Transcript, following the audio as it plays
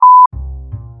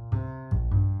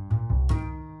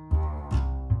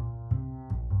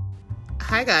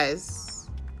Hi guys,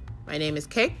 my name is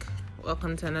Cake.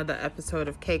 Welcome to another episode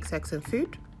of Cake, Sex and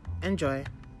Food. Enjoy.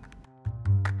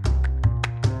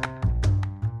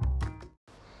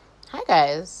 Hi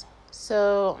guys.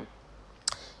 So,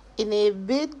 in a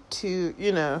bid to,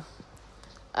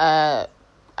 I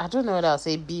don't know what I'll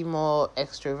say, be more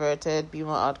extroverted, be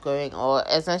more outgoing, or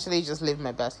essentially just live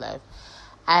my best life,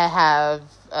 I have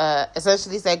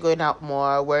essentially started going out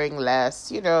more, wearing less,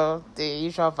 the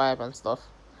usual vibe and stuff.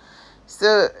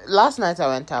 So last night I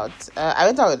went out.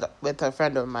 With a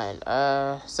friend of mine.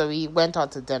 So we went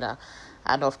out to dinner,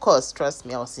 and of course, trust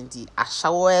me, I was in the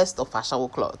ashawest of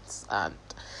ashawo clothes. And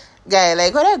guy,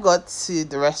 like when I got to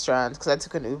the restaurant, because I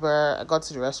took an Uber, I got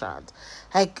to the restaurant.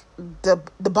 Like the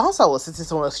bouncer was sitting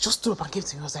somewhere else. He just stood up and gave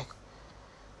to me. I was like,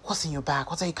 "What's in your bag?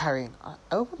 What are you carrying?" I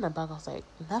opened my bag. I was like,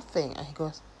 "Nothing." And he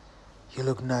goes, "You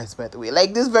look nice, by the way."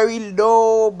 Like this very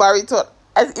low baritone.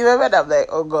 I remember that. I'm like,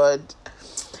 "Oh God."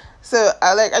 So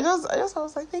I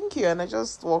was like, "Thank you," and I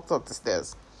just walked up the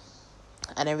stairs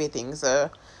and everything. So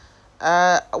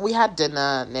we had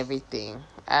dinner and everything.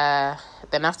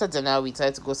 Then after dinner we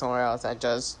decided to go somewhere else and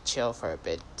just chill for a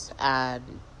bit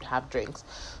and have drinks.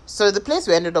 So the place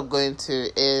we ended up going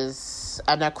to is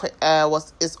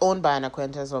owned by an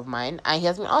acquaintance of mine, and he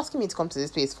has been asking me to come to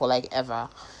this place for like ever.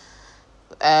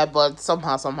 But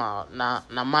somehow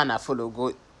man I follow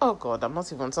go. Oh God,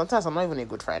 sometimes I'm not even a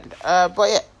good friend. But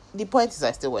yeah. The point is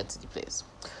I still went to the place.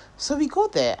 So we go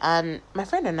there, and my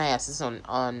friend and I are sitting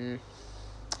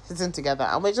together,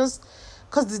 and we're just,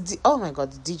 because oh my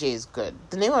God, the DJ is good.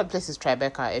 The name of the place is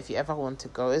Tribeca. If you ever want to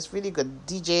go, it's really good.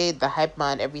 DJ, the hype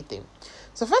man, everything.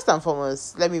 So first and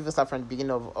foremost, let me even start from the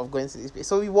beginning of going to this place.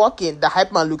 So we walk in, the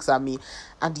hype man looks at me,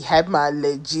 and the hype man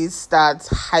legit starts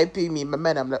hyping me. My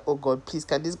man, I'm like, "Oh God, please,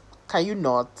 can you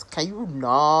not?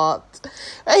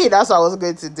 Hey, that's what I was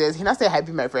going to do. He now started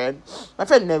hyping my friend. My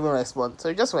friend never even respond. So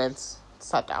he just went,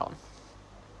 sat down.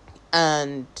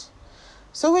 And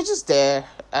so we're just there,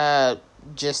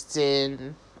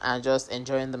 justing and just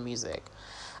enjoying the music.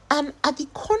 And at the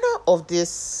corner of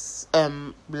this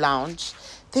lounge,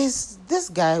 there's this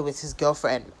guy with his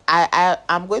girlfriend.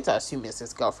 I'm going to assume it's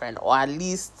his girlfriend, or at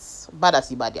least bad as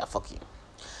they are fucking.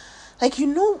 Like,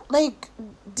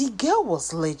 the girl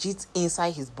was legit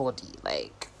inside his body.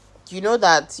 Like,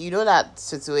 that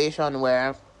situation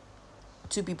where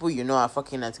two people are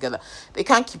fucking together. They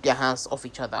can't keep their hands off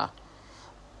each other.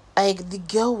 Like, the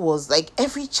girl was, like,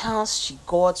 every chance she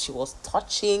got, she was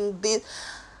touching this.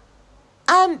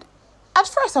 And at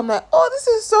first, I'm like, "Oh, this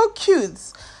is so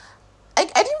cute."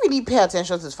 Like, I didn't really pay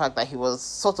attention to the fact that he was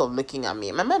sort of looking at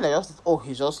me. My mind,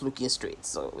 he's just looking straight.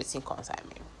 So, we think concern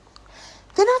me.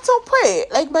 Then at some point,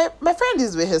 like my friend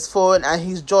is with his phone and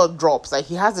his jaw drops. Like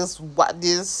he has his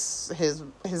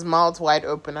mouth wide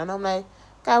open, and I'm like,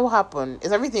 "Guy, what happened?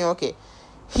 Is everything okay?"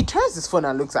 He turns his phone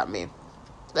and looks at me.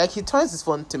 Like he turns his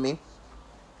phone to me,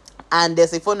 and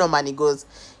there's a phone number, and he goes,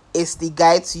 "It's the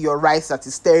guy to your right that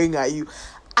is staring at you."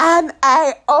 And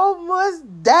I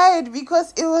almost died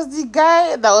because it was the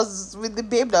guy that was with the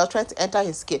babe that was trying to enter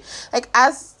his skin. Like,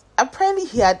 as apparently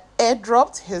he had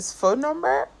airdropped his phone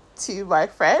number to my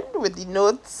friend with the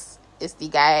notes, "It's the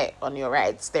guy on your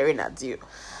right staring at you."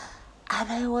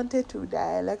 And I wanted to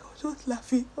die. Like, I was just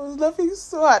laughing. I was laughing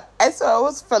so hard. I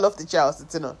almost fell off the chair I was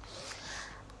sitting on.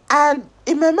 And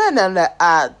in my mind, I'm like,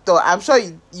 I'm sure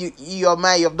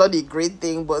you've done a great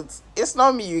thing, but it's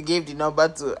not me you gave the number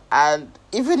to. And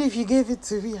even if you gave it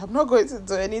to me, I'm not going to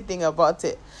do anything about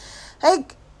it.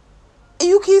 Like,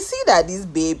 you can see that this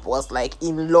babe was like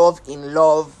in love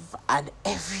and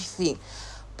everything.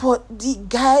 But the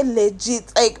guy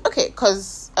legit, like, okay,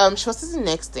 because she was sitting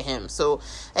next to him, so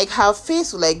like her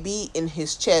face would like be in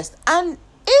his chest, and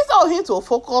instead of him to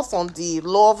focus on the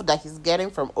love that he's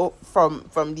getting from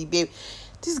the babe,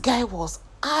 this guy was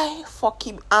I'm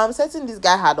certain this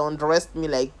guy had undressed me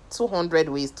like 200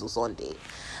 ways to Sunday,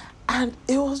 and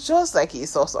it was just like a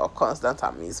source of constant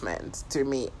amusement to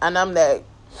me. And I'm like,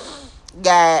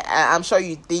 "Guy, I'm sure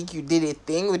you think you did a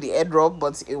thing with the airdrop,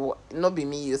 but it will not be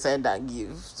me you send and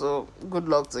give. So good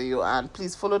luck to you, and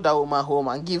please follow that woman home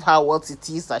and give her what it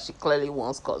is that she clearly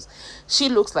wants, because she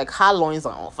looks like her loins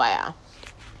are on fire."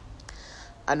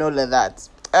 And all of that.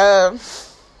 Then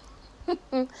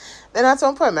at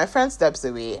some point, my friend steps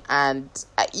away, and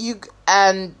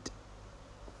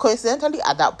coincidentally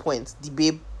at that point, the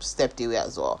babe stepped away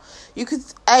as well. You could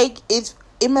it's.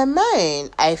 In my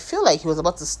mind, I feel like he was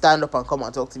about to stand up and come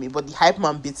and talk to me, but the hype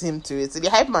man beat him to it. So the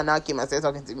hype man now came and started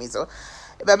talking to me. So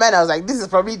in my mind, I was like, this is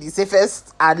probably the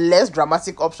safest and less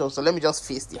dramatic option. So let me just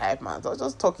face the hype man. So I was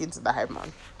just talking to the hype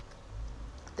man.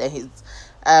 Then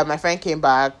my friend came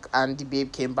back and the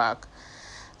babe came back.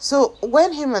 So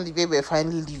when him and the baby were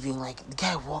finally leaving, like the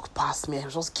guy walked past me and he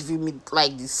was just giving me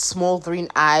like these smoldering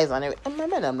eyes and everything. And my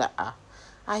man, I'm like,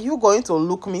 are you going to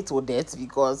look me to death?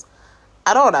 Because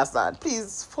I don't understand.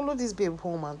 Please follow this babe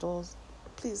home and just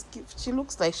please give. She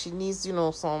looks like she needs,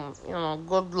 some,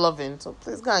 good loving. So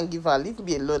please go and give her. Leave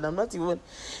me alone. I'm not even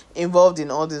involved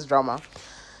in all this drama.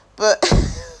 But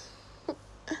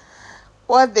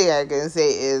one thing I can say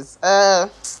is,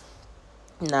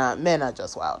 nah, men are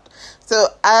just wild. So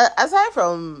aside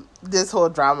from this whole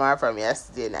drama from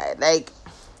yesterday night, like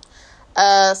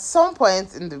some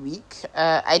point in the week,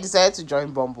 I decided to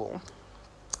join Bumble.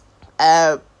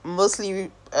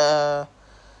 Mostly as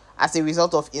a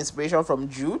result of inspiration from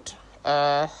Jude.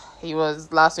 He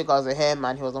was last week. I was with him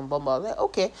and he was on Bumble. I was like,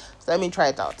 okay, so let me try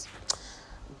it out.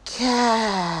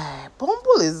 Yeah,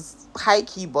 Bumble is high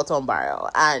key bottom barrel,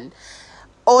 and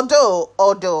although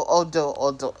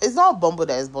it's not Bumble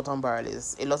that is bottom barrel,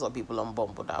 is a lot of people on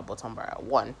Bumble that are bottom barrel.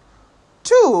 One,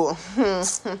 two.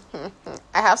 I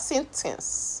have seen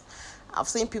things. I've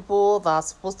seen people that are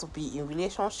supposed to be in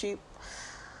relationship.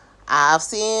 I've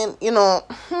seen, and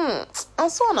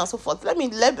so on and so forth. Let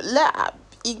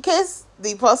in case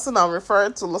the person I'm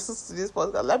referring to listens to this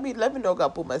podcast, let me not go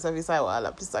put myself inside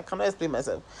wahala. Please, I cannot explain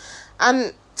myself.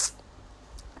 And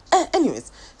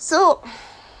anyways, so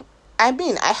I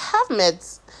have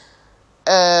met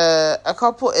a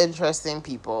couple interesting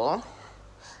people.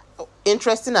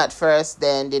 Interesting at first,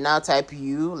 then they now type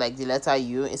U, like the letter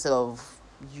U instead of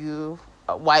U,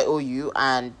 YOU,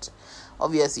 and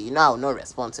obviously now I will not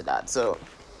respond to that. So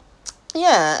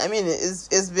yeah,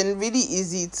 it's been really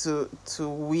easy to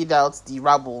weed out the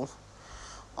rabble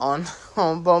on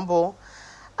Bumble.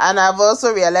 And I've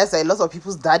also realized that a lot of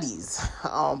people's daddies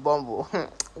are on Bumble.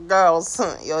 Girls,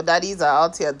 your daddies are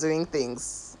out here doing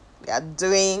things. They are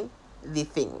doing the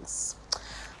things.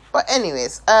 But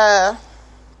anyways, so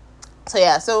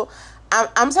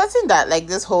I'm certain that like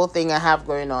this whole thing I have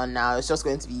going on now is just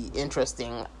going to be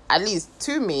interesting. At least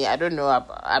to me. I don't know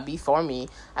for me.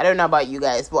 I don't know about you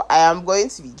guys, but I am going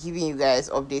to be giving you guys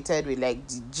updated with like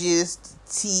the gist,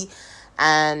 tea,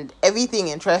 and everything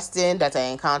interesting that I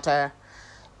encounter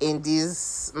in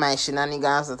these my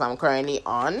shenanigans that I'm currently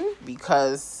on,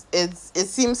 because it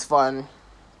seems fun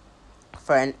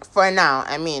for now.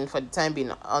 For the time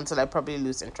being, until I probably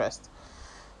lose interest.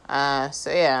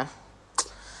 So yeah.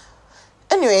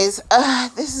 Anyways,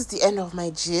 this is the end of my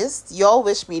gist. Y'all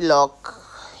wish me luck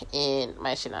in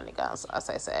my shenanigans, as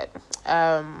I said.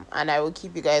 And I will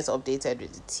keep you guys updated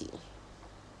with the tea.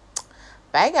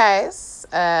 Bye, guys.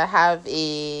 Have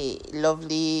a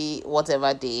lovely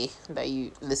whatever day that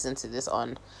you listen to this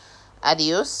on.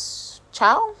 Adios,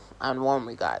 ciao, and warm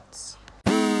regards.